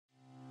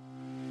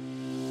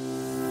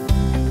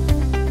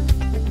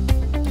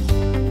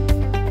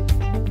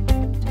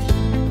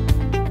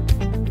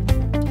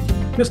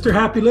Mr.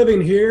 Happy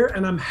Living here,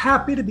 and I'm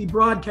happy to be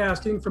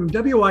broadcasting from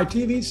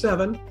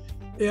WITV7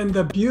 in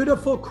the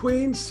beautiful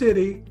Queen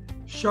City,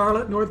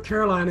 Charlotte, North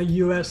Carolina,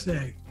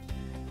 USA.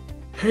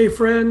 Hey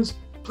friends,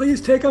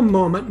 please take a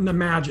moment and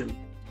imagine.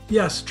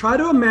 Yes, try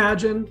to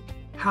imagine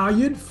how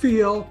you'd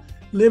feel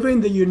living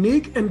the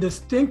unique and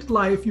distinct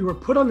life you were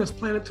put on this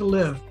planet to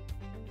live,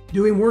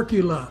 doing work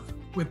you love,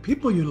 with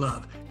people you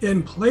love,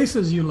 in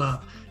places you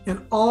love,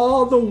 and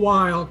all the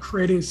while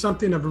creating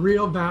something of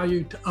real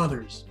value to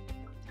others.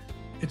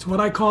 It's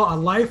what I call a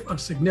life of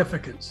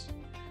significance.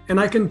 And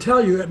I can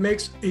tell you it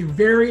makes a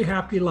very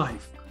happy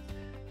life.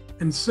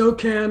 And so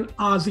can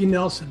Ozzy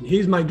Nelson.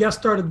 He's my guest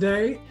star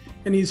today,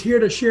 and he's here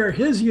to share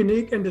his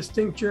unique and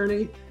distinct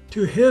journey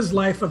to his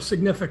life of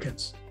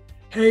significance.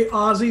 Hey,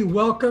 Ozzy,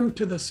 welcome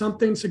to the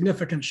Something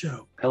Significant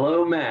Show.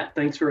 Hello, Matt.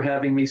 Thanks for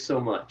having me so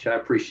much. I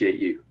appreciate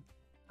you.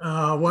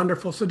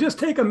 Wonderful. So just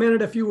take a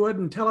minute, if you would,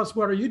 and tell us,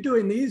 what are you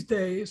doing these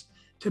days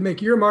to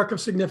make your mark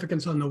of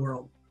significance on the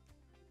world?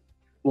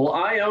 Well,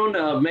 I own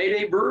a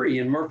Mayday Brewery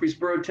in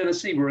Murfreesboro,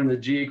 Tennessee. We're in the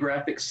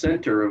geographic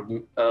center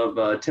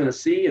of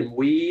Tennessee, and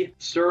we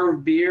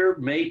serve beer,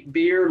 make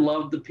beer,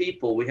 love the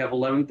people. We have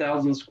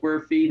 11,000 square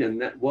feet,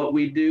 and what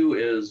we do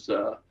is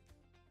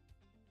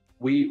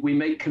we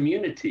make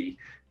community,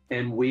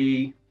 and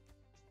we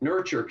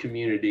nurture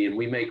community, and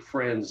we make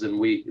friends, and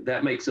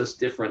that makes us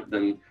different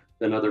than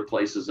other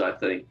places, I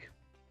think.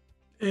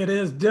 It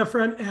is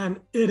different, and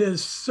it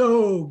is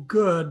so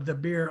good, the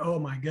beer. Oh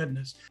my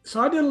goodness.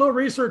 So I did a little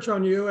research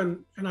on you,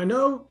 and I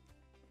know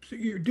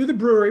you do the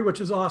brewery,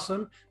 which is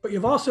awesome, but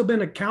you've also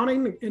been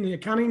in the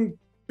accounting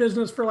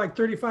business for like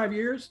 35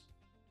 years.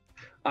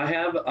 I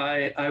have.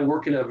 I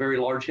work in a very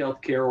large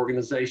healthcare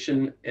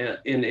organization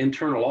in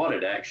internal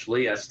audit,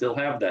 actually. I still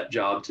have that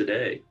job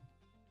today.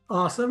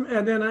 Awesome.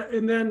 And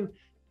then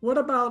what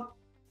about,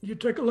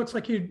 it looks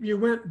like you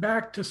went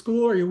back to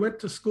school, or you went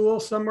to school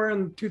somewhere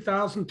in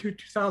 2002,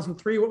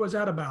 2003. What was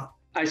that about?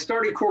 I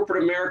started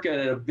corporate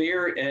America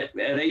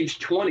at age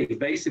 20,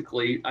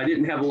 basically. I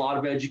didn't have a lot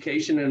of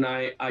education, and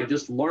I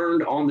just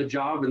learned on the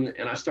job,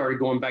 and I started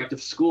going back to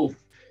school.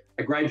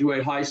 I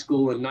graduated high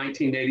school in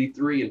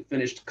 1983 and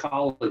finished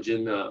college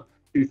in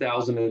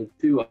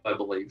 2002, I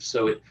believe.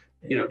 So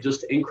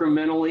just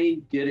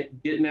incrementally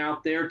getting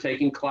out there,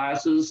 taking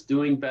classes,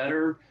 doing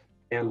better,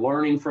 and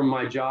learning from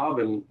my job,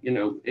 and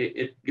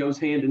it goes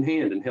hand in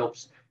hand and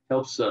helps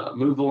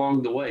move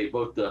along the way,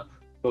 both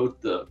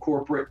the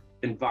corporate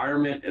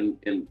environment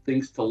and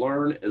things to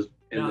learn,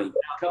 then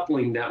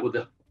coupling that with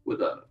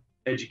a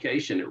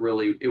education. It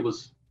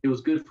was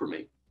good for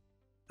me.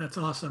 That's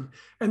awesome.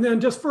 And then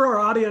just for our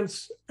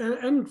audience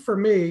and for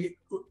me,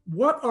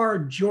 what are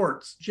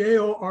jorts?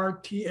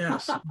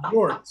 Jorts.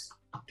 Jorts.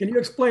 Can you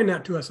explain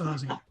that to us,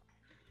 Ozzy?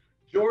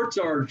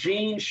 Jorts are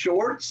jean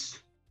shorts.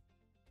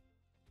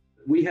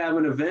 We have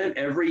an event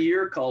every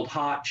year called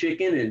Hot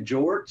Chicken and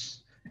Jorts,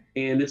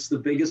 and it's the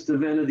biggest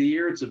event of the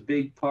year. It's a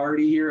big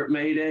party here at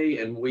Mayday,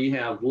 and we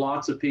have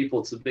lots of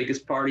people. It's the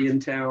biggest party in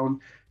town,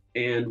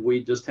 and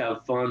we just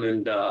have fun,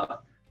 and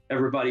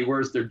everybody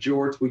wears their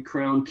jorts. We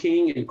crown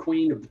king and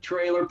queen of the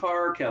trailer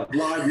park, have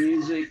live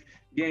music,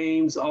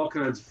 games, all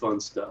kinds of fun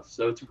stuff.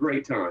 So it's a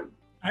great time.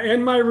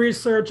 In my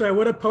research, I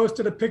would have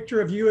posted a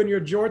picture of you in your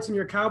jorts and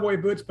your cowboy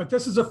boots, but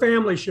this is a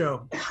family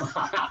show.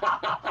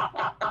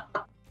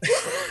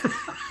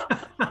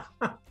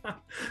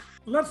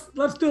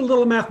 Let's do a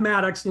little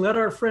mathematics and let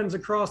our friends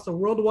across the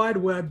World Wide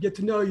Web get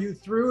to know you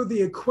through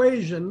the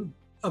equation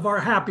of our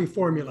happy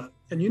formula.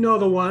 And you know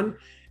the one.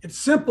 It's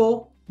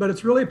simple, but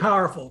it's really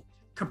powerful.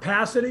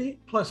 Capacity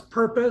plus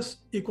purpose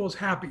equals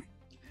happy.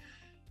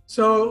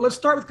 So let's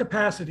start with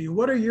capacity.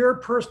 What are your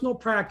personal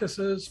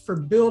practices for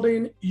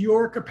building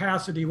your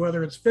capacity,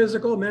 whether it's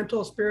physical,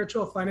 mental,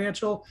 spiritual,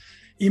 financial,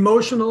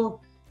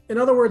 emotional? In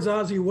other words,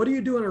 Ozzy, what do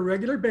you do on a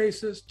regular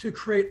basis to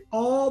create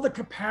all the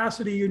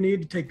capacity you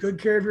need to take good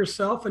care of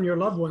yourself and your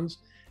loved ones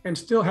and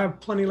still have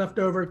plenty left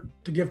over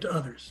to give to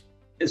others?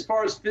 As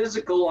far as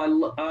physical,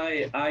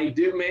 I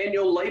do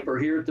manual labor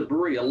here at the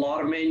brewery, a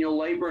lot of manual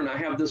labor, and I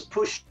have this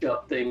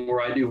push-up thing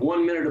where I do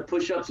 1 minute of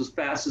push-ups as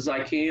fast as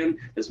I can,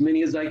 as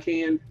many as I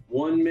can,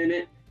 1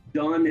 minute,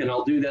 done, and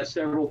I'll do that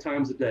several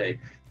times a day.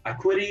 I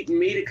quit eating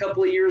meat a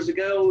couple of years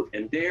ago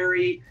and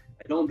dairy.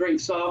 I don't drink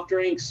soft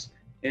drinks.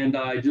 And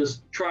I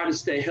just try to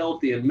stay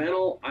healthy and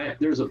mental.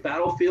 There's a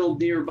battlefield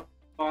nearby,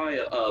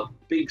 a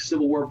big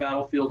Civil War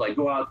battlefield. I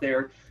go out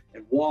there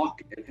and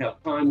walk and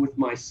have time with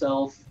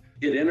myself.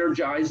 It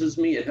energizes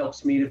me. It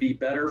helps me to be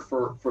better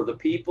for the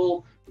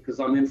people,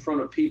 because I'm in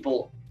front of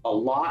people a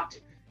lot.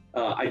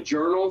 I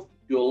journal,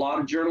 do a lot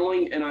of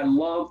journaling, and I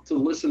love to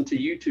listen to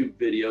YouTube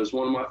videos.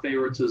 One of my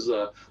favorites is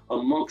a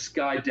Monk's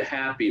Guide to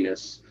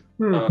Happiness.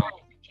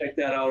 Check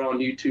that out on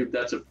YouTube.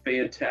 That's a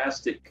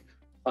fantastic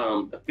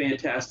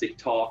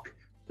talk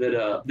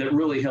that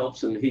really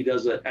helps, and he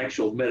does an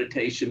actual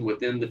meditation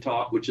within the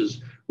talk, which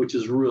is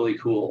really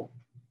cool.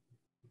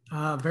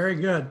 Very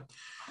good.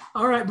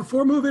 All right,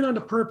 before moving on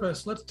to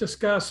purpose, let's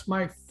discuss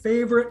my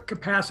favorite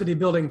capacity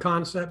building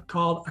concept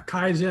called a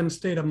Kaizen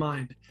state of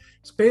mind.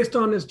 It's based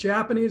on this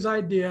Japanese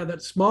idea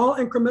that small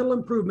incremental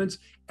improvements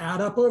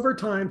add up over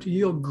time to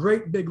yield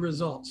great big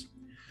results.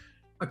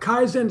 A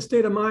Kaizen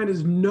state of mind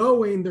is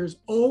knowing there's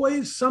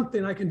always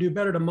something I can do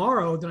better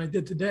tomorrow than I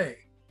did today.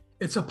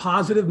 It's a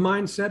positive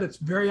mindset. It's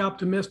very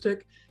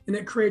optimistic, and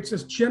it creates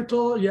this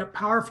gentle yet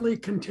powerfully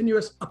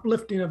continuous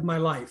uplifting of my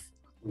life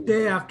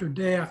day after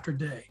day after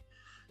day.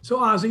 So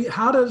Ozzy,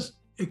 how does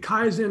a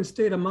Kaizen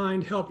state of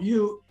mind help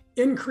you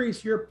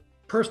increase your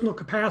personal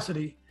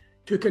capacity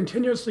to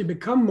continuously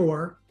become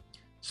more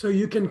so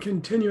you can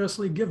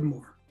continuously give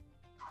more?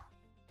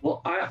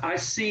 Well, I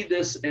see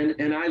this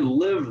and I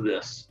live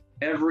this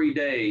every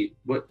day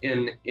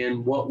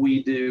in what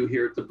we do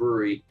here at the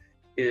brewery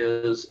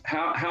is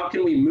how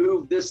can we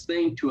move this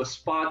thing to a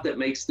spot that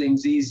makes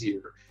things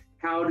easier?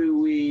 How do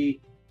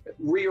we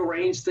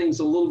rearrange things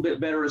a little bit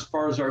better as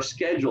far as our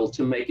schedule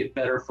to make it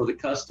better for the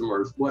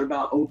customers? What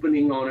about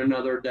opening on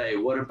another day?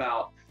 What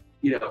about,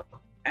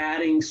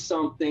 adding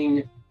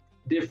something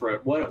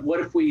different? What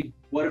if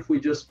we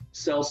just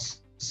sell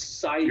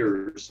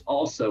ciders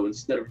also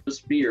instead of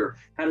just beer?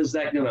 How does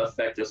that going to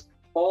affect us?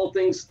 All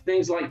things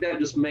like that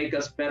just make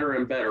us better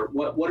and better.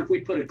 What if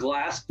we put a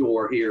glass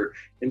door here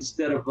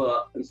instead of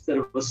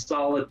a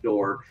solid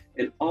door?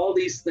 And all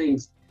these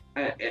things,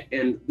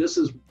 and this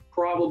is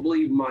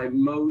probably my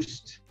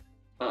most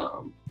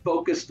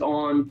focused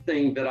on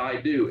thing that I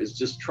do, is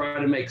just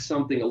try to make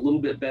something a little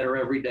bit better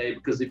every day,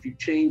 because if you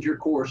change your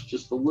course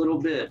just a little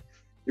bit,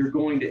 you're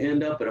going to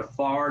end up at a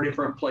far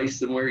different place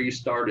than where you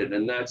started.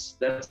 And that's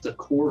a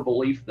core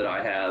belief that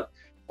I have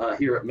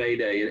here at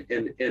Mayday.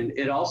 And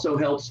it also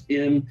helps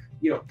in,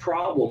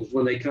 problems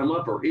when they come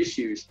up, or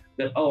issues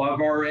that,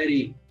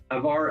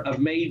 I've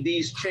made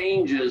these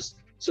changes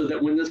so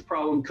that when this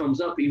problem comes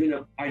up, even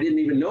if I didn't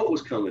even know it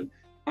was coming,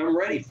 I'm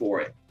ready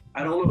for it.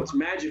 I don't know, it's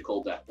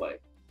magical that way.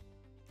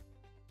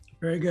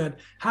 Very good.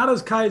 How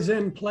does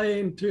Kaizen play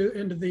into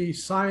the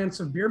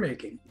science of beer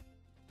making?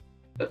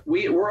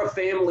 We're a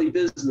family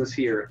business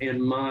here,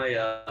 and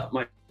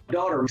my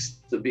daughter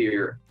makes the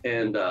beer,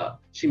 and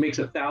she makes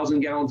 1,000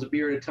 gallons of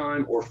beer at a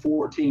time, or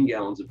 14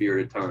 gallons of beer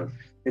at a time.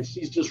 And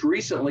she's just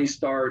recently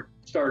started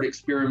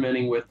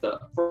experimenting with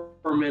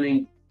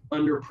fermenting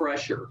under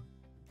pressure,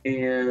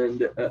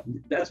 and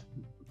that's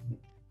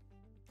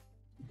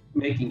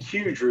making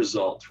huge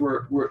results.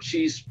 Where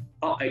she's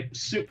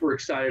super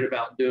excited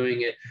about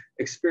doing it,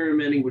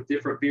 experimenting with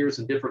different beers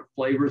and different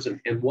flavors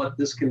and what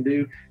this can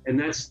do.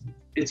 And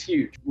it's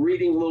huge.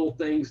 Reading little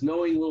things,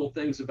 knowing little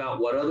things about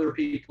what other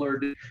people are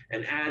doing,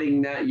 and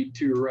adding that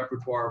to your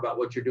repertoire about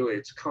what you're doing.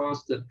 It's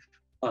constant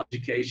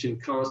education,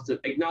 constant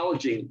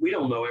acknowledging we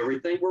don't know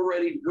everything. We're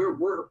ready.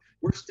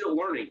 We're still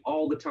learning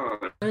all the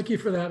time. Thank you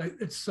for that.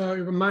 It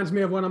reminds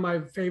me of one of my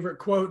favorite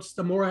quotes: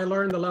 "The more I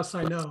learn, the less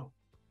I know."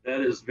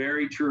 That is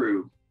very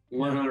true.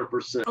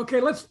 100%.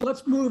 Okay,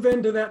 let's move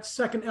into that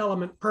second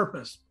element,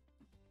 purpose,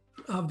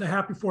 of the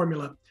happy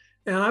formula.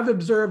 And I've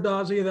observed,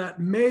 Ozzy, that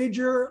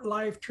major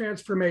life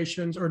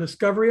transformations or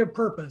discovery of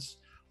purpose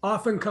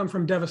often come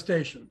from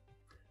devastation,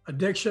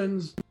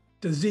 addictions,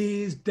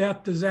 disease,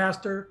 death,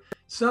 disaster.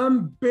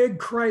 Some big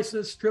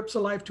crisis strips a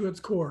life to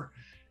its core,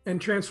 and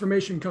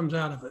transformation comes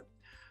out of it.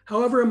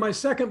 However, in my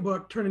second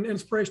book, Turning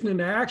Inspiration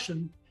into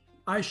Action,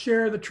 I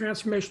share the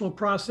transformational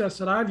process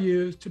that I've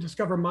used to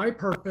discover my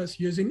purpose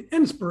using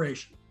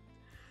inspiration.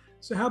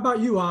 So how about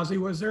you, Ozzy?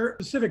 Was there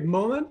a specific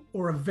moment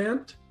or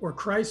event or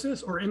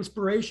crisis or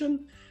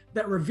inspiration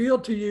that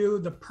revealed to you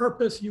the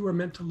purpose you were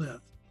meant to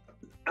live?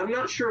 I'm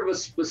not sure of a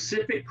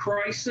specific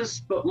crisis,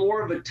 but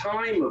more of a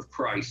time of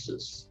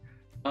crisis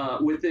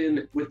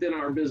within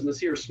our business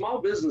here.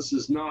 Small business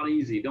is not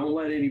easy. Don't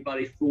let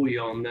anybody fool you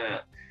on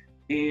that.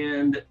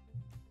 And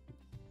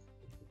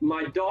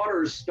my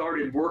daughters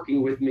started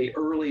working with me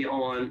early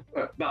on,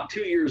 about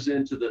 2 years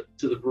into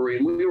the brewery,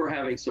 and we were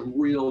having some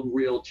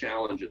real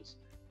challenges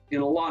in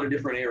a lot of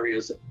different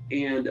areas.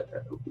 And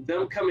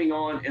them coming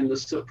on, and the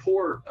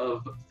support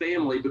of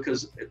family,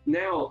 because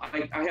now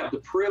I have the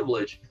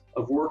privilege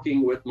of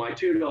working with my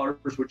two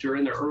daughters, which are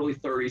in their early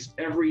 30s,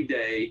 every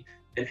day,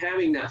 and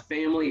having that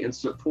family and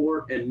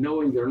support, and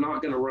knowing they're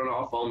not going to run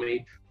off on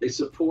me. They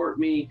support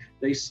me.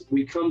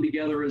 We come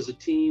together as a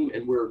team,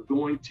 and we're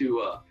going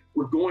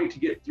to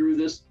get through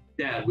this.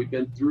 Dad, we've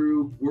been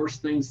through worse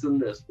things than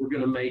this. We're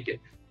going to make it.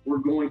 We're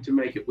going to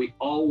make it. We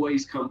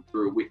always come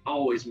through. We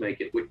always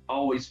make it. We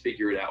always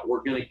figure it out.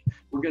 We're going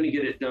to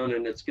get it done,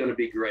 and it's going to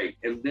be great.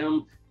 And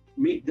them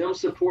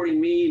supporting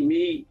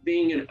me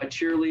being a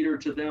cheerleader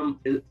to them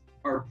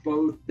are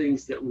both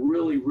things that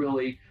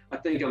really, I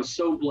think I'm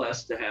so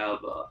blessed to have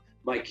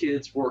my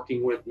kids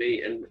working with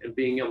me and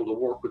being able to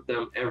work with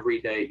them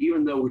every day,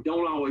 even though we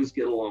don't always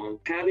get along.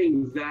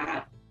 Having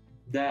that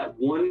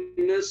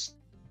oneness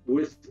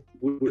with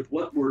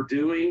what we're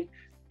doing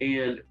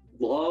and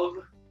love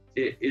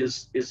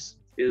is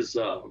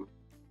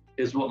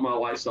what my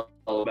life's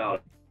all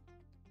about.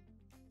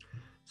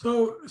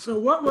 So it's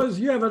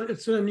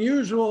an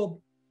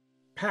unusual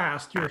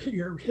past,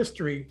 your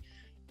history,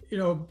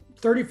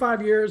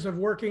 35 years of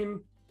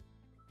working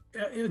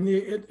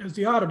as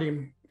the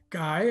auditing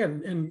guy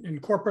in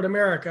corporate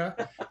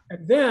America,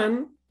 and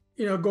then,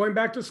 going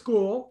back to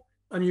school,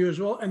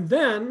 unusual, and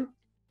then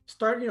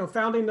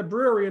founding the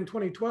brewery in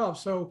 2012.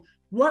 So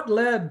what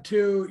led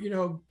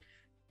to,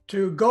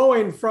 to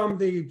going from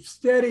the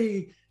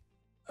steady,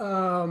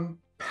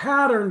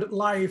 patterned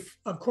life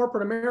of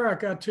corporate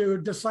America to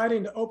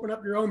deciding to open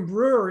up your own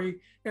brewery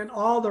and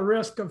all the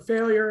risk of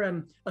failure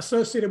and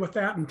associated with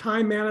that and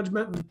time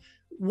management? And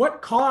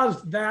what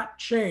caused that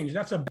change?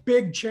 That's a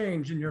big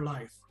change in your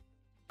life.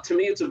 To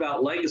me, it's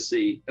about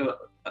legacy.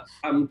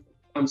 I'm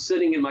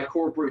sitting in my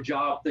corporate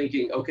job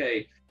thinking,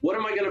 okay, what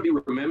am I going to be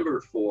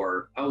remembered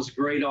for? I was a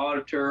great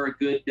auditor, a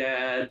good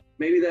dad.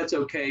 Maybe that's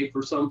okay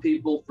for some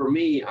people. For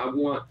me, I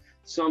want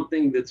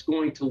something that's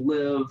going to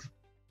live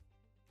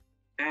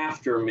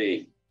after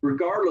me,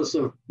 regardless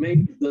of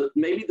maybe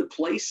the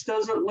place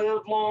doesn't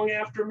live long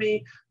after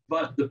me,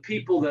 but the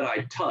people that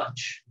I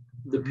touch,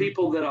 the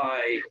people that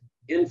I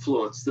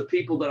influence, the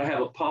people that I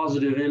have a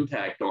positive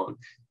impact on,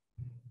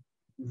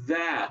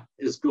 that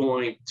is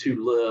going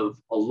to live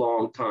a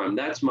long time.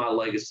 That's my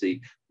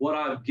legacy. What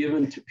I've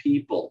given to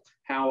people,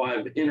 how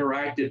I've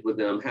interacted with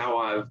them, how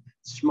I've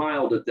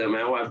smiled at them,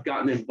 how I've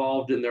gotten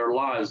involved in their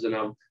lives, and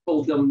I've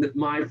told them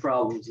my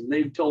problems and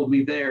they've told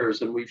me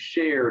theirs, and we've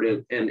shared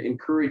and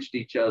encouraged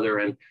each other.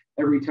 And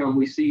every time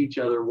we see each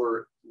other,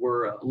 we're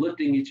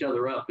lifting each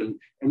other up. And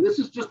this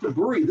is just a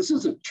brewery. This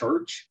isn't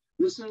church.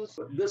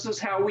 This is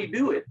how we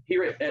do it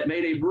here at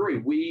Mayday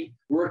Brewery.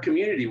 We're a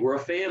community. We're a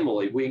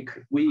family.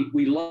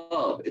 We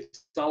love.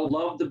 It's all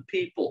love the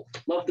people.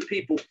 Love the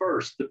people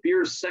first. The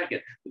beer's second.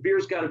 The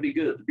beer's got to be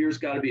good. The beer's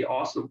got to be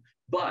awesome.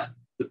 But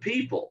the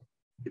people,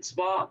 it's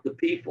about the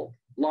people.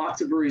 Lots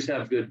of breweries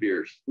have good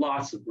beers.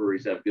 Lots of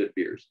breweries have good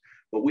beers.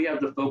 But we have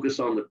to focus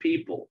on the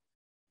people,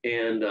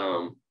 and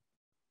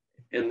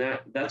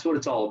that's what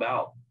it's all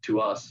about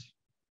to us.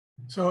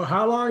 So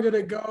how long did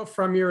it go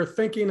from your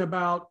thinking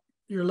about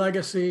your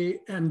legacy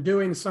and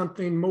doing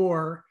something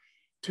more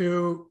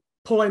to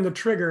pulling the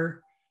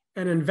trigger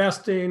and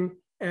investing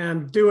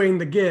and doing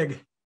the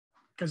gig?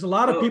 Because a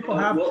lot of people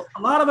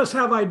a lot of us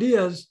have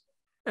ideas,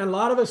 and a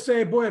lot of us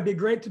say, boy, it'd be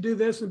great to do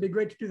this and it'd be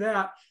great to do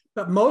that.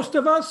 But most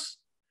of us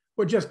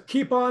would just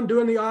keep on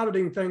doing the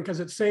auditing thing because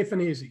it's safe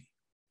and easy.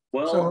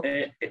 Well,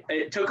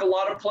 it took a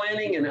lot of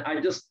planning, and I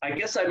guess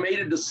I made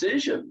a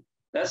decision.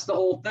 That's the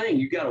whole thing.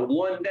 You got to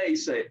one day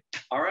say,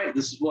 all right,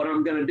 this is what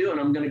I'm going to do, and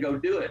I'm going to go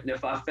do it. And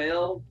if I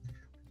fail,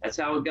 that's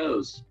how it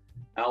goes.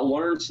 I'll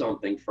learn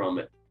something from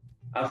it.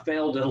 I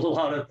failed at a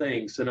lot of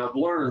things, and I've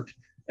learned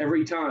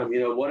every time,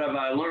 what have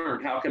I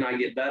learned? How can I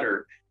get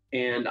better?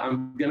 And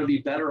I'm going to be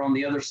better on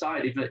the other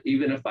side,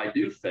 even if I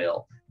do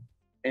fail.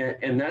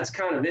 And that's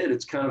kind of it.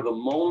 It's kind of a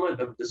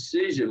moment of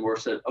decision where I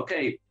said,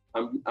 okay,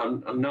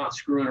 I'm not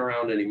screwing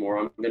around anymore.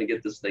 I'm going to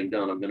get this thing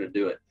done. I'm going to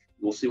do it.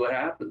 We'll see what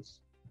happens.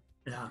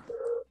 Yeah,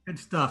 good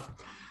stuff.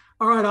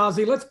 All right,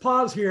 Ozzy, let's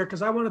pause here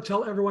because I want to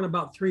tell everyone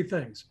about three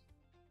things.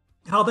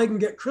 How they can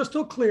get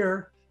crystal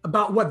clear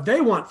about what they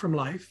want from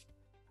life,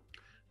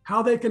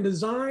 how they can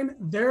design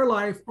their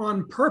life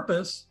on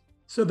purpose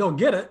so they'll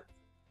get it,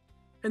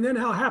 and then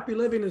how Happy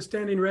Living is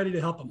standing ready to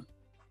help them.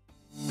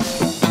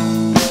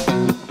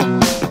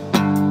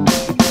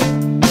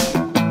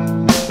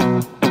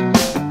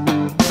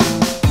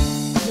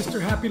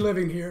 Mr. Happy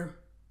Living here.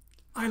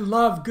 I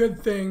love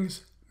good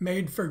things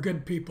made for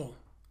good people.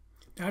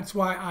 That's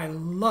why I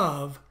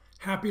love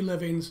Happy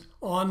Living's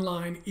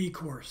online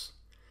e-course.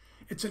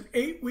 It's an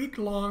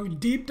 8-week-long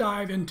deep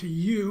dive into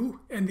you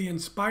and the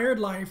inspired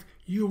life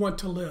you want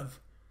to live.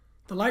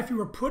 The life you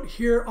were put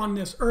here on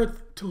this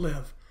earth to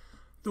live.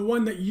 The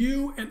one that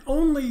you and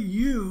only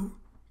you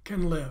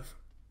can live.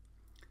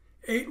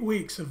 8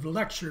 weeks of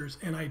lectures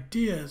and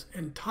ideas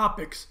and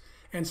topics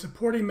and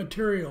supporting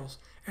materials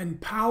and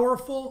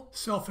powerful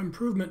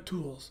self-improvement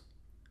tools.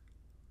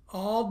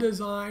 All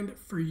designed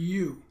for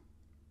you.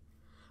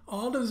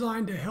 All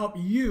designed to help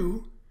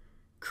you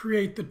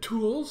create the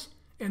tools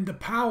and the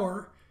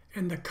power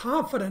and the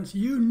confidence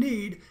you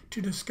need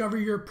to discover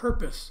your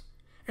purpose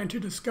and to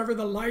discover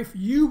the life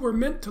you were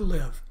meant to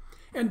live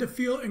and to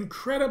feel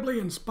incredibly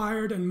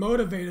inspired and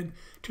motivated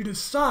to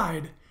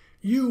decide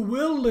you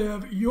will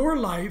live your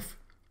life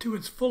to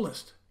its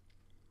fullest.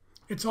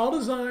 It's all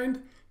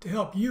designed to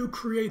help you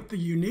create the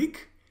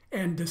unique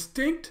and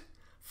distinct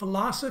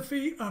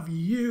philosophy of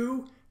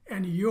you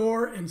and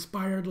your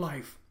inspired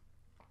life.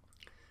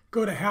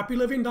 Go to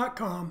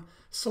happyliving.com,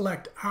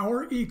 select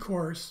our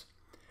e-course,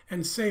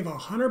 and save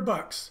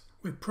 $100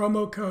 with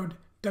promo code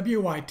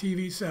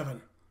WYTV7.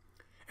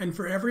 And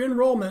for every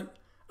enrollment,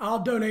 I'll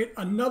donate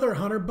another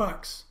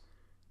 $100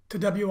 to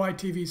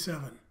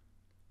WYTV7.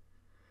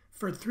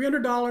 For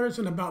 $300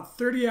 and about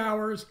 30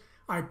 hours,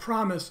 I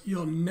promise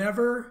you'll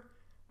never,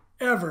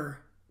 ever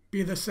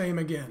be the same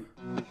again.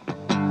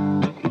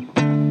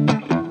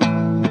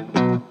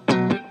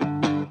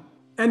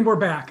 And we're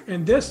back,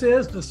 and this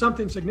is the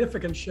Something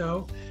Significant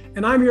Show,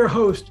 and I'm your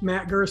host,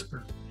 Matt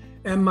Gersper.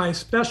 And my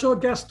special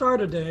guest star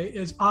today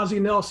is Ozzy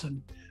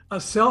Nelson,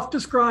 a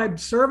self-described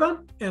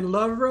servant and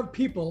lover of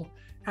people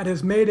at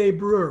his Mayday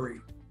Brewery.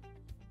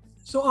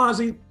 So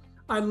Ozzy,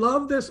 I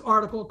love this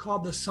article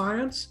called The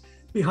Science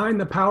Behind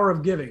the Power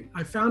of Giving.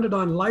 I found it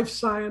on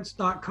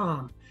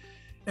lifescience.com.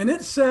 And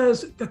it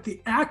says that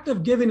the act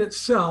of giving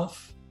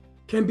itself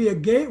can be a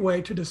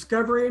gateway to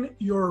discovering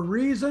your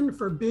reason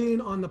for being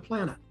on the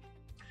planet.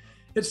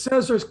 It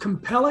says there's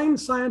compelling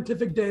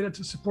scientific data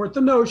to support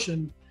the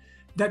notion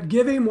that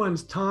giving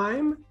one's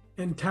time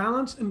and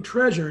talents and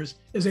treasures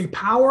is a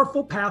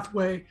powerful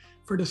pathway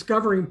for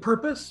discovering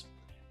purpose,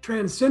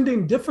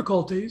 transcending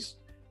difficulties,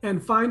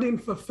 and finding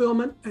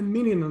fulfillment and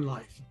meaning in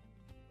life.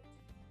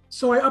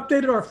 So I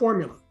updated our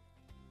formula.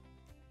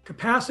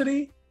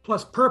 Capacity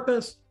plus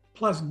purpose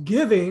plus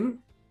giving,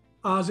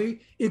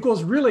 Ozzy,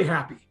 equals really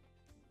happy.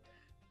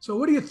 So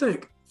what do you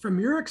think? From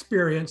your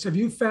experience, have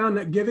you found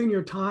that giving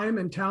your time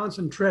and talents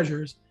and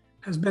treasures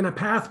has been a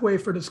pathway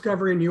for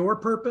discovering your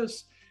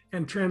purpose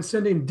and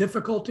transcending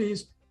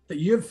difficulties that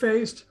you've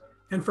faced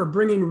and for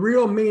bringing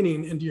real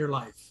meaning into your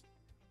life?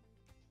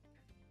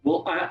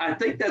 Well, I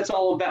think that's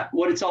all about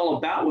what it's all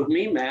about with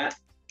me, Matt,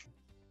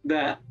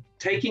 that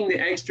taking the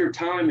extra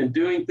time and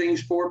doing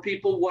things for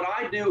people. What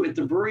I do at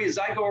the brewery is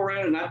I go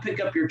around and I pick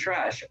up your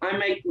trash. I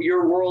make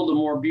your world a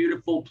more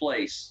beautiful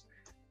place.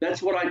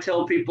 That's what I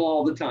tell people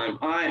all the time.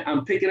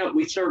 I'm picking up,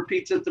 we serve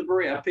pizza at the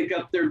brewery. I pick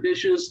up their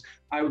dishes.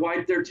 I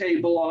wipe their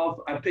table off.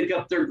 I pick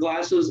up their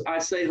glasses. I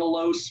say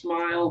hello,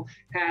 smile,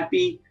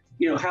 happy,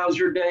 how's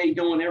your day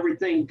going?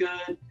 Everything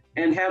good?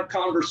 And have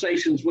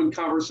conversations when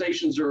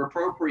conversations are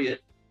appropriate.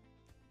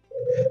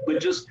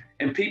 But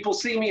and people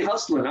see me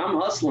hustling. I'm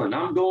hustling.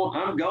 I'm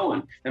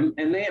going. And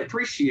they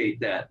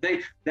appreciate that.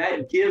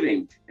 That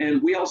giving.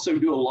 And we also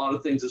do a lot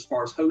of things as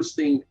far as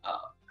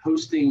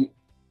hosting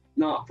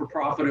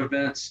not-for-profit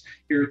events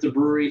here at the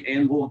brewery,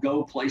 and we'll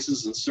go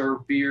places and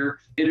serve beer.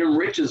 It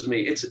enriches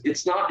me.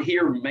 It's not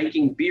here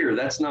making beer.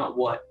 That's not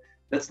what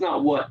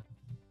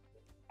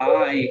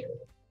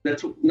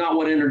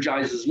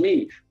energizes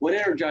me. What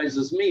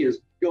energizes me is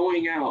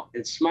going out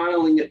and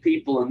smiling at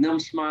people and them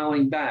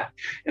smiling back.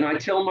 And I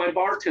tell my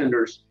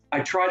bartenders, I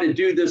try to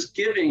do this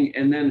giving,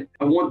 and then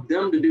I want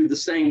them to do the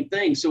same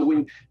thing. So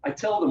when I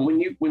tell them,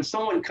 when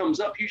someone comes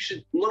up, you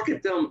should look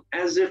at them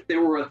as if they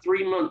were a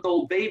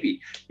 3-month-old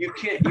baby. You're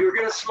going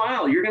to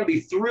smile. You're going to be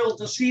thrilled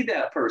to see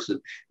that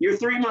person. Your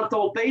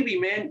 3-month-old baby,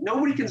 man,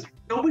 nobody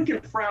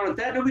can frown at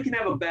that. Nobody can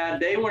have a bad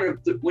day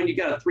when you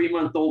got a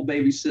 3-month-old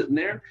baby sitting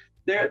there.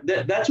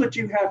 That's what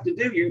you have to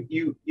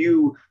do.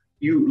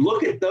 You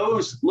look at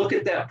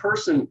that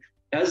person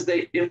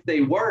if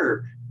they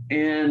were,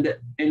 and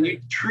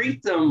you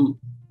treat them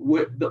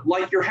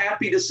like you're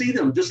happy to see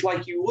them, just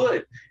like you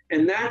would.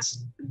 And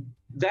that's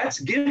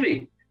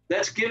giving.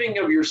 That's giving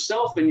of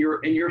yourself and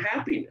your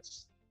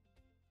happiness.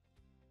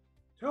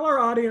 Tell our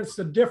audience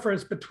the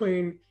difference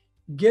between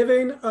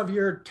giving of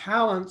your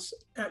talents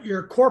at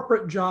your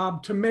corporate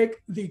job to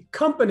make the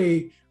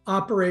company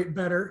operate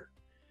better,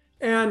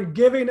 and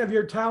giving of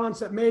your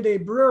talents at Mayday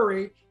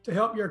Brewery to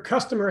help your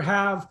customer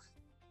have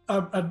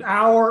an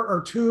hour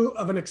or two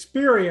of an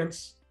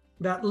experience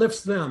that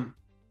lifts them.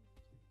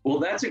 Well,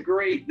 that's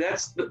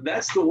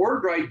the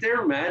word right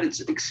there, Matt.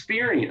 It's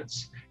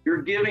experience.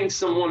 You're giving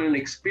someone an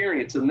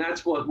experience, and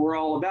that's what we're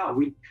all about.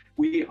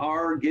 We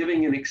are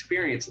giving an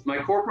experience. My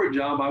corporate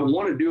job, I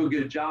want to do a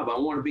good job. I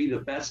want to be the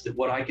best at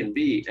what I can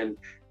be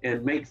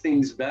and make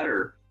things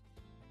better.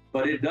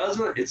 But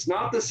it's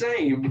not the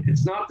same.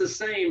 It's not the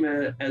same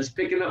as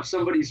picking up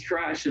somebody's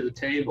trash at a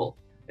table.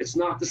 It's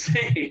not the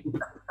same.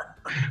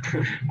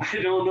 I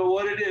don't know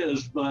what it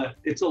is, but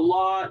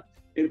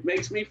it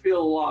makes me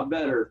feel a lot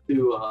better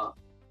to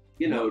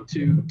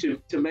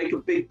make a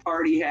big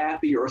party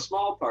happy, or a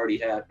small party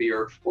happy,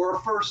 or a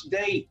first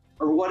date,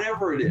 or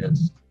whatever it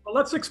is. Well,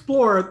 let's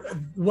explore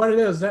what it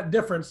is, that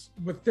difference,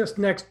 with this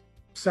next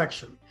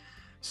section.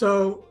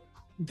 So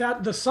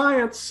that the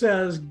science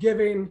says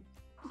giving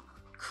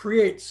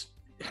creates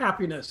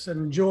happiness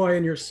and joy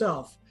in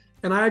yourself.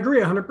 And I agree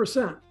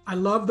 100%. I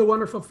love the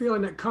wonderful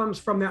feeling that comes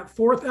from that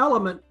fourth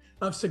element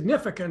of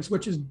significance,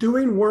 which is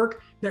doing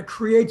work that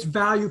creates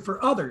value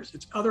for others.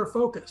 It's other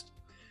focused.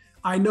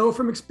 I know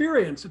from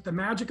experience that the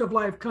magic of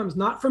life comes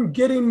not from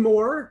getting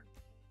more,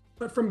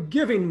 but from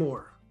giving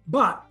more.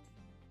 But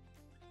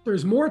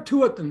there's more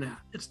to it than that.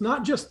 It's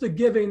not just the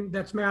giving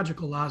that's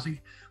magical,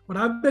 Ozzy. What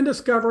I've been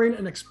discovering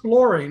and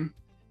exploring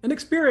and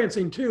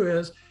experiencing too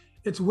is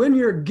it's when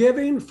you're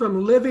giving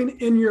from living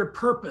in your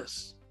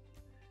purpose.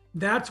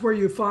 That's where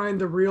you find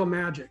the real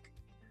magic.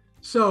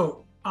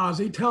 So,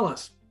 Ozzy, tell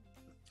us,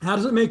 how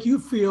does it make you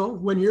feel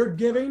when you're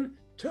giving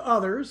to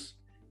others,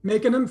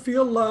 making them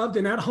feel loved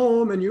and at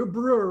home in your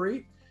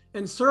brewery,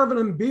 and serving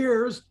them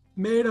beers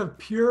made of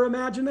pure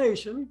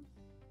imagination?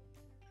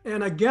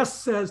 And a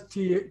guest says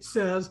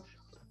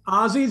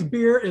Ozzy's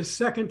beer is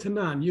second to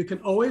none. You can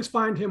always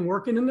find him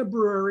working in the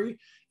brewery,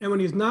 and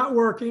when he's not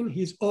working,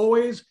 he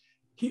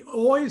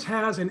always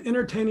has an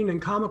entertaining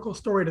and comical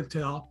story to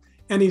tell,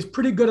 and he's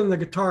pretty good on the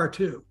guitar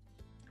too.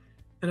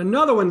 And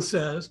another one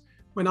says,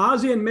 when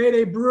Ozzy and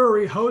Mayday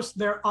Brewery host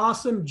their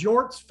awesome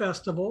Jorts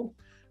Festival,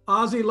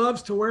 Ozzy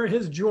loves to wear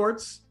his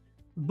jorts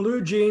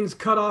blue jeans,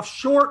 cut off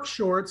short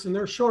shorts, and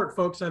they're short,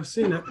 folks. I've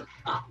seen it,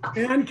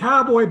 and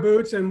cowboy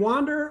boots, and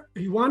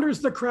he wanders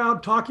the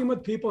crowd talking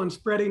with people and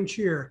spreading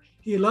cheer.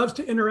 He loves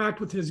to interact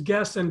with his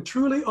guests and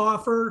truly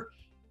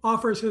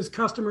offers his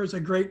customers a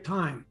great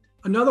time.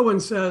 Another one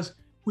says,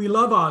 we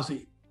love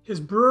Ozzy. His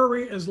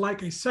brewery is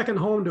like a second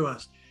home to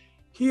us.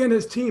 He and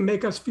his team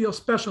make us feel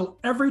special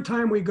every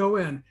time we go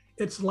in.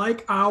 It's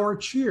like our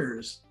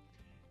Cheers.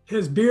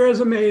 His beer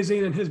is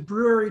amazing, and his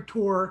brewery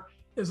tour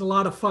is a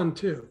lot of fun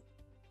too.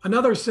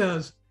 Another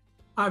says,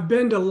 I've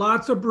been to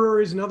lots of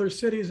breweries in other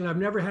cities, and I've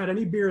never had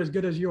any beer as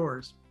good as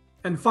yours.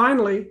 And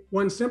finally,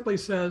 one simply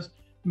says,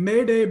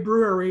 Mayday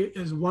Brewery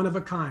is one of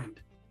a kind.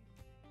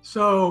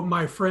 So,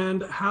 my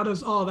friend, how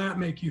does all that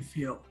make you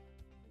feel?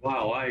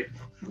 Wow, I'm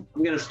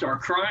going to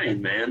start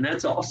crying, man.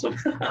 That's awesome.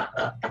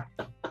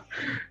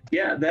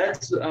 Yeah,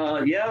 that's,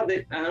 I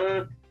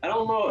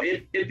don't know.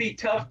 It'd be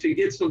tough to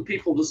get some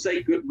people to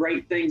say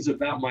great things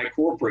about my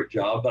corporate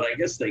job, but I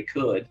guess they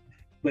could.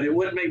 But it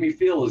wouldn't make me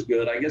feel as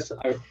good. I guess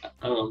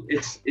no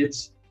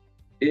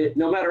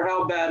matter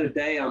how bad a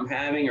day I'm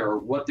having or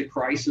what the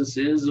crisis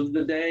is of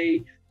the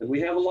day, and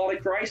we have a lot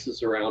of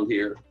crisis around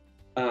here.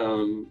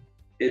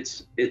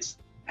 It's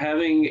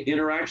having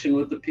interaction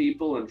with the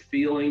people and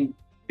feeling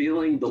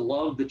the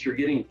love that you're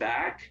getting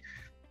back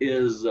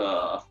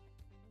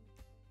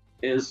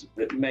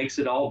it makes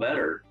it all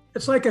better.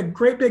 It's like a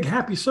great big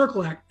happy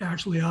circle,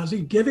 actually,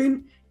 Ozzy.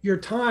 Giving your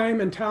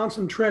time and talents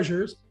and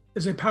treasures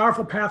is a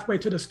powerful pathway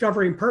to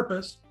discovering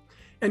purpose.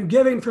 And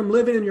giving from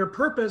living in your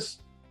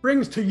purpose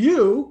brings to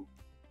you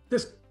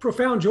this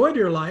profound joy to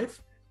your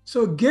life.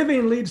 So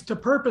giving leads to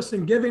purpose,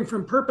 and giving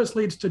from purpose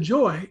leads to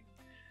joy.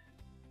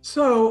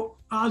 So,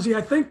 Ozzy,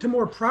 I think to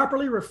more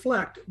properly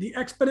reflect the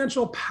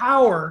exponential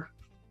power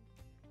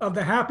of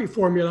the happy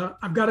formula,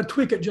 I've got to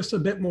tweak it just a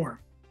bit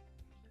more.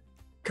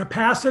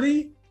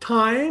 Capacity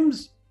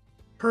times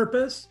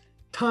purpose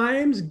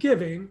times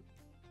giving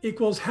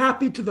equals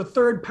happy to the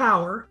third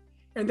power,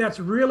 and that's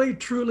really,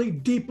 truly,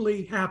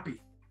 deeply happy.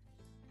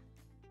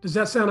 Does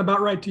that sound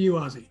about right to you,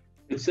 Ozzy?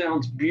 It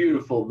sounds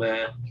beautiful,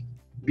 man.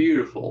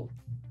 Beautiful.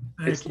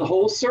 It's the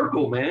whole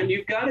circle, man.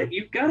 You've got it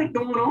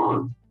going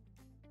on.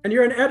 And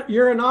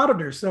you're an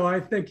auditor, so I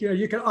think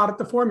you can audit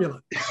the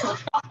formula.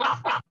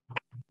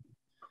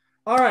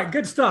 All right,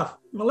 good stuff.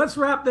 Well, let's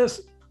wrap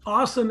this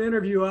awesome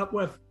interview up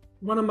with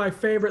one of my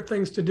favorite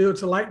things to do.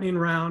 It's a lightning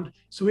round,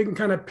 so we can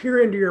kind of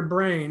peer into your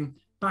brain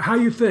about how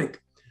you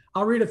think.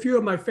 I'll read a few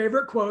of my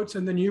favorite quotes,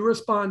 and then you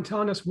respond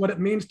telling us what it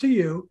means to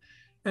you.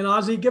 And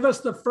Ozzy, give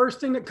us the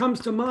first thing that comes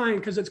to mind,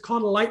 because it's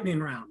called a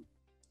lightning round.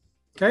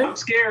 Okay? I'm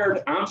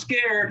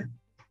scared.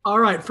 All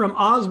right, from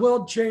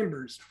Oswald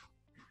Chambers.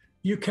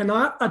 You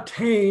cannot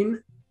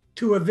attain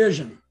to a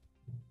vision.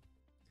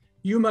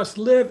 You must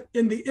live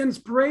in the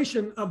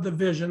inspiration of the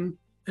vision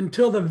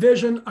until the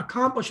vision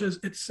accomplishes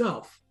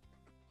itself.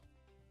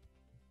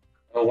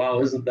 Oh,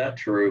 wow. Isn't that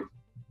true?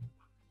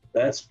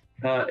 That's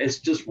it's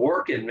just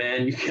working,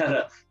 man. You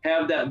gotta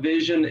have that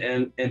vision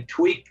and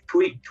tweak,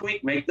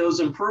 make those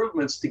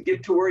improvements to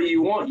get to where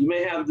you want. You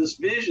may have this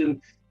vision,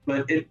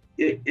 but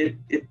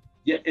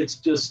it's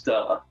just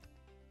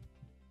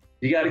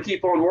you got to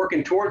keep on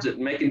working towards it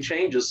and making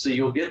changes so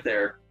you'll get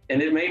there.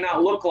 And it may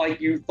not look like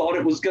you thought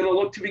it was going to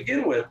look to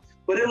begin with,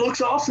 but it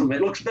looks awesome.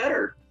 It looks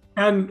better.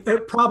 And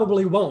it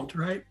probably won't,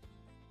 right?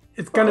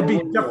 It's going to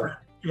be different.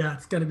 Yeah,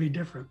 it's going to be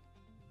different.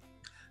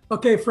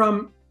 Okay,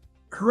 from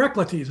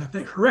Heraclitus,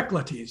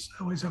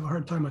 I always have a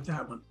hard time with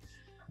that one.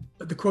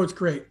 But the quote's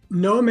great.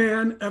 No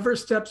man ever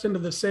steps into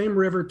the same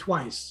river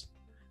twice,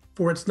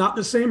 for it's not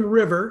the same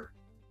river,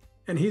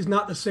 and he's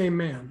not the same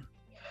man.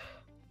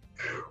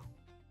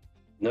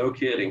 No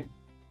kidding.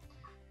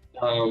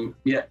 Having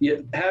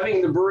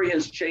the brewery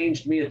has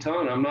changed me a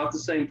ton. I'm not the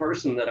same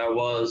person that I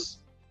was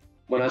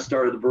when I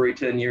started the brewery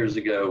 10 years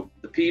ago.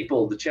 The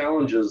people, the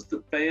challenges,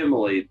 the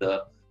family,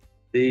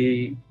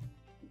 the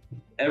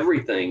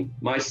everything,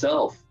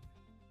 myself.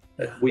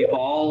 We've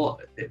all,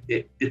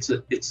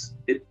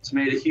 it's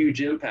made a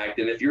huge impact.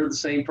 And if you're the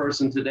same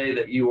person today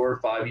that you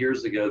were 5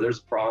 years ago, there's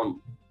a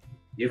problem.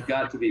 You've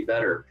got to be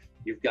better.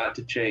 You've got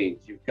to change.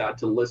 You've got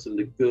to listen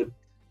to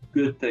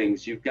good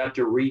things. You've got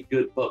to read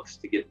good books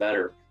to get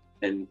better.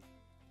 And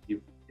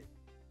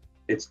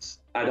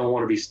I don't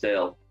want to be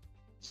stale.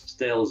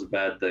 Stale is a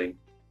bad thing.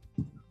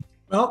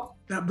 Well,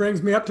 that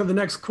brings me up to the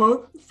next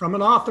quote from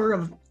an author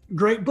of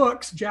great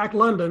books, Jack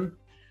London.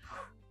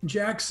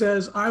 Jack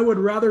says, I would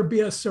rather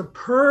be a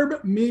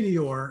superb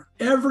meteor,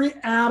 every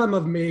atom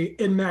of me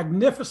in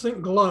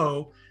magnificent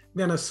glow,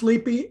 than a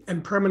sleepy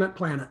and permanent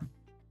planet.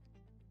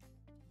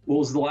 What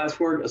was the last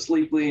word? A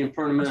sleepy and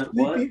permanent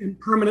what? A sleepy and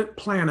permanent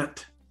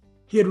planet.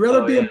 He'd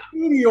rather be a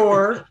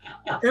meteor,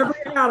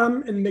 every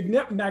atom in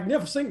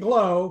magnificent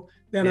glow,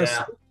 than a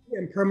sleepy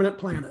and permanent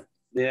planet.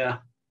 Yeah,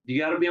 you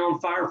got to be on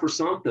fire for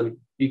something.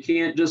 You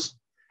can't just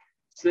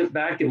sit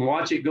back and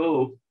watch it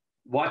go.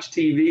 Watch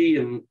TV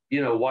and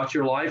watch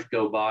your life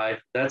go by.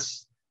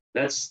 That's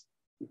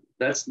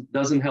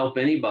doesn't help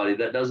anybody.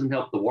 That doesn't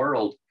help the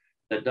world.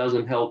 That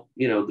doesn't help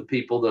the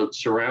people that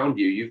surround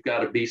you. You've got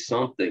to be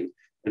something.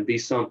 and be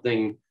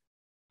something.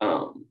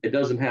 It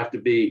doesn't have to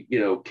be,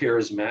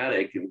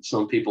 charismatic, and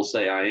some people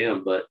say I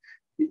am, but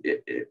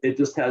it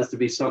just has to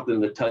be something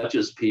that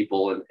touches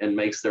people and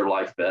makes their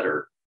life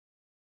better,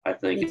 I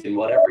think, in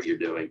whatever you're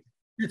doing.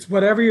 It's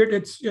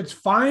it's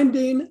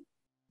finding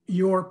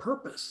your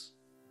purpose.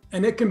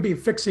 And it can be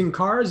fixing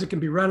cars. It can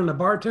be running a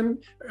bar,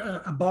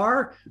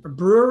 a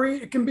brewery.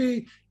 It can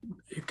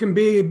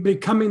be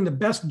becoming the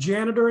best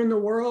janitor in the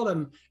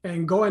world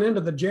and going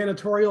into the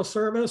janitorial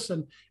service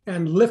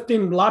and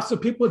lifting lots of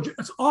people.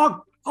 It's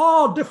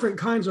all different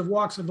kinds of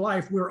walks of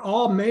life. We're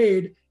all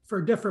made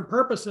for different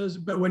purposes,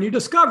 but when you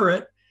discover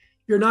it,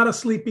 you're not a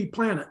sleepy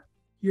planet.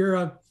 You're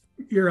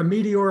a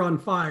meteor on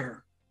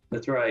fire.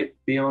 That's right.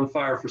 Be on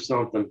fire for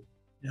something.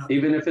 Yeah.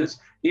 Even if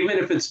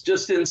it's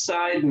just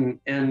inside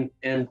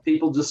and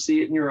people just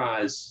see it in your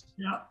eyes.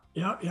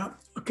 Yeah.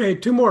 Okay,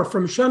 two more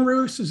from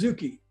Shunru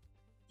Suzuki.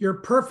 You're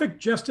perfect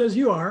just as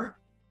you are,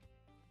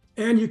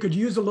 and you could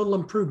use a little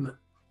improvement.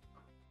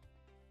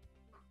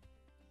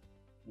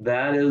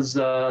 That's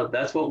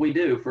what we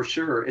do for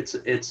sure.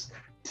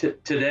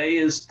 Today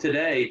is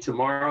today.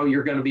 Tomorrow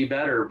you're going to be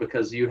better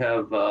because you've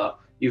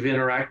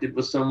interacted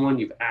with someone,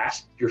 you've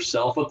asked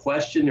yourself a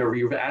question, or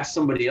you've asked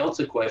somebody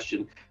else a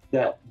question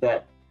that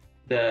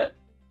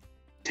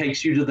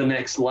takes you to the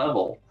next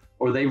level,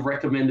 or they've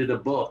recommended a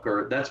book,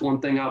 or that's one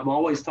thing I'm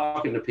always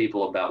talking to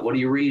people about. What are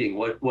you reading?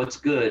 What's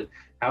good?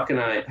 How can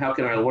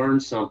I learn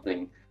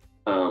something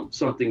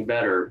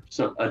better,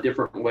 a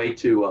different way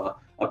to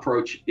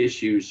approach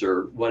issues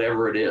or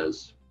whatever it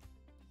is.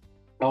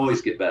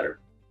 Always get better.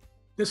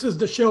 This is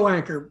the show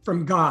anchor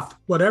from Goth.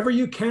 Whatever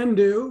you can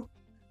do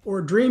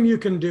or dream you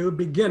can do,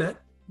 begin it.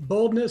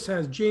 Boldness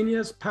has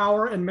genius,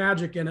 power, and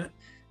magic in it.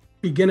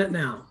 Begin it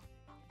now.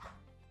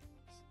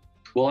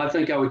 Well, I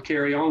think I would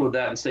carry on with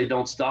that and say,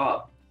 don't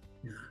stop.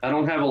 Yeah. I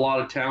don't have a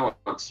lot of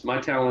talents. My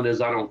talent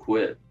is I don't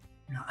quit.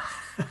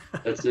 Yeah.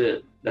 That's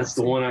it. That's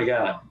the one I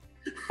got.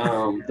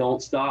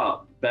 Don't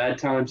stop. Bad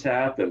times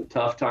happen.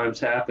 Tough times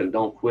happen.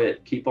 Don't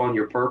quit. Keep on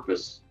your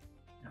purpose.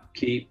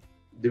 Yeah.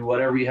 Do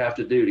whatever you have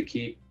to do to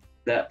keep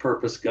that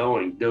purpose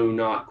going. Do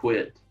not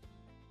quit.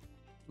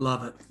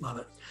 Love it. Love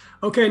it.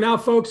 Okay, now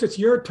folks, it's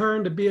your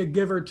turn to be a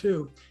giver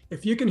too.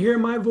 If you can hear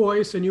my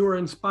voice and you were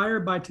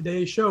inspired by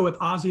today's show with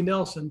Ozzy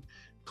Nelson,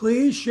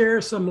 please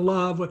share some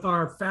love with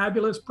our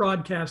fabulous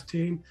broadcast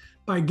team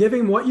by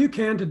giving what you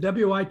can to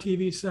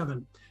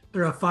WITV7.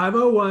 They're a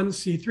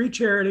 501c3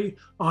 charity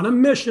on a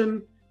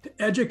mission to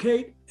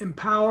educate,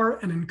 empower,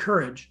 and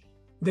encourage.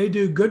 They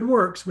do good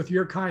works with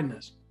your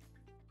kindness.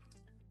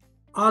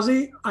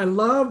 Ozzy, I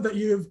love that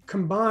you've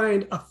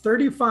combined a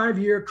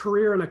 35-year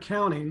career in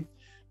accounting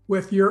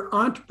with your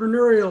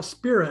entrepreneurial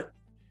spirit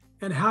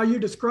and how you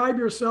describe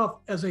yourself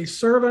as a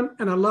servant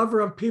and a lover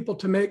of people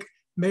to make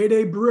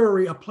Mayday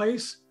Brewery a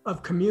place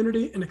of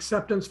community and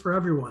acceptance for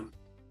everyone.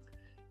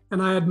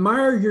 And I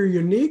admire your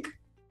unique,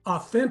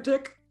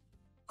 authentic,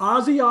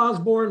 Ozzy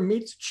Osbourne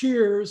meets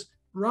Cheers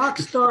rock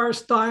star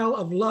style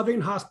of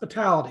loving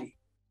hospitality.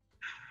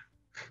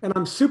 And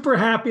I'm super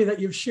happy that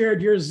you've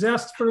shared your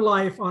zest for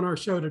life on our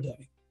show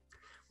today.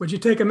 Would you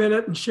take a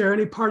minute and share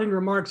any parting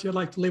remarks you'd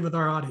like to leave with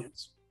our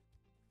audience?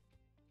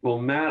 Well,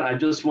 Matt, I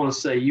just want to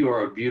say you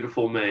are a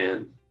beautiful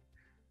man.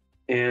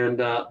 And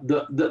my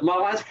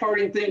last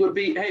parting thing would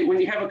be, hey, when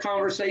you have a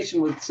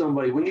conversation with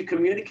somebody, when you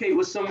communicate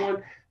with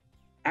someone,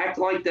 act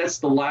like that's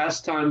the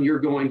last time you're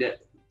going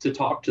to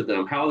talk to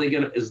them. How are they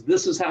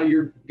this is how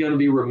you're going to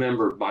be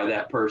remembered by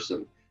that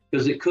person.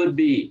 Because it could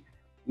be,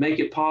 make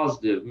it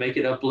positive, make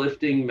it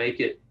uplifting, make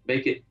it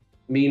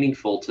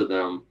meaningful to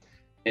them.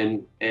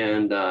 And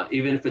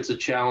even if it's a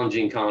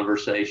challenging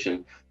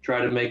conversation,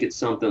 try to make it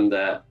something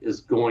that is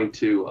going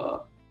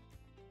to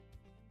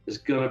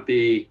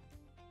be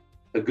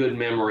a good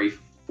memory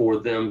for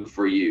them,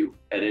 for you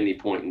at any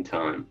point in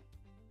time.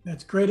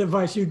 That's great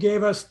advice. You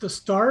gave us the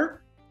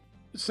start,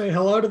 say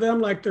hello to them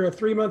like they're a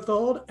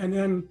 3-month-old, and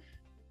then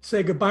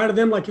say goodbye to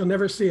them like you'll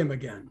never see them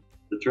again.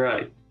 That's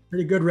right.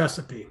 Pretty good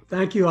recipe.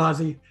 Thank you,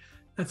 Ozzy.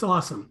 That's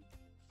awesome.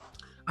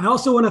 I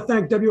also want to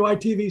thank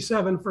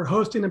WITV7 for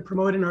hosting and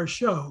promoting our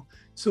show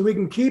so we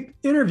can keep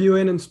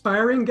interviewing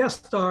inspiring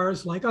guest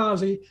stars like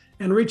Ozzy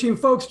and reaching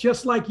folks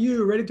just like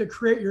you ready to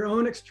create your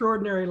own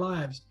extraordinary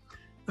lives.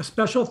 A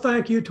special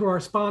thank you to our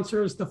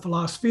sponsors, The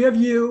Philosophy of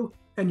You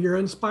and Your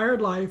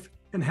Inspired Life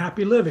and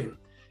Happy Living.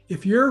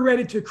 If you're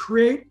ready to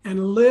create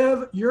and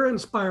live your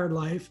inspired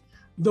life,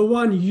 the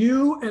one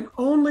you and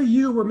only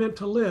you were meant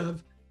to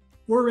live,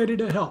 we're ready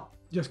to help.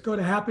 Just go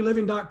to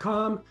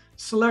happyliving.com,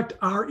 select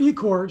our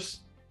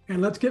e-course,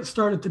 and let's get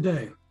started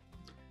today.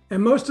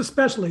 And most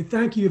especially,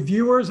 thank you,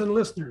 viewers and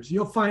listeners.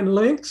 You'll find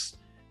links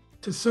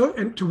to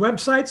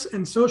websites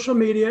and social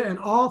media and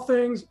all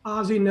things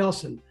Ozzy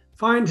Nelson.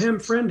 Find him,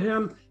 friend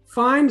him,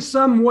 find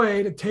some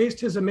way to taste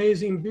his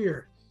amazing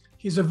beer.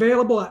 He's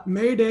available at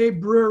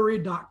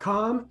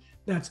maydaybrewery.com.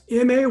 That's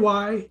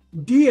MAYDAY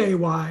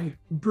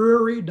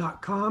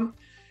brewery.com.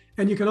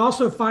 And you can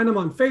also find him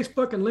on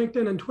Facebook and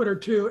LinkedIn and Twitter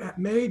too at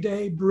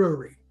Mayday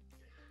Brewery.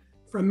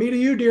 From me to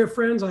you, dear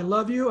friends, I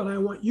love you and I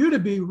want you to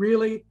be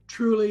really,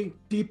 truly,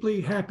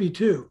 deeply happy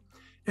too.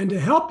 And to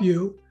help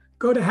you,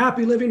 go to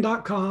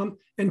happyliving.com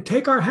and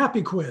take our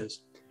happy quiz.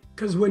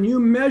 Because when you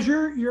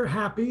measure your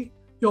happy,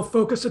 you'll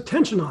focus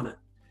attention on it.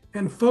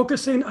 And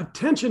focusing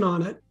attention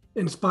on it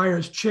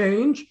inspires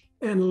change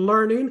and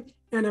learning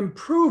and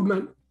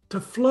improvement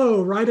to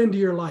flow right into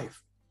your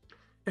life.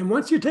 And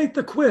once you take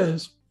the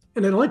quiz,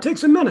 and it only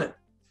takes a minute,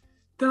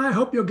 then I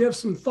hope you'll give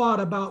some thought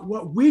about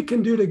what we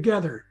can do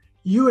together,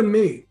 you and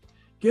me.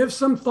 Give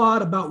some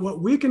thought about what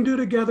we can do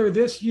together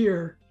this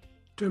year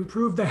to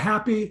improve the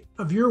happy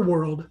of your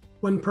world,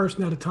 one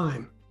person at a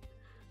time.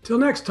 Till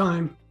next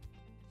time,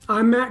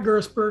 I'm Matt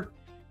Gersper.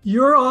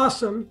 You're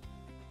awesome.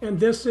 And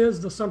this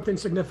is the Something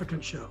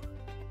Significant Show.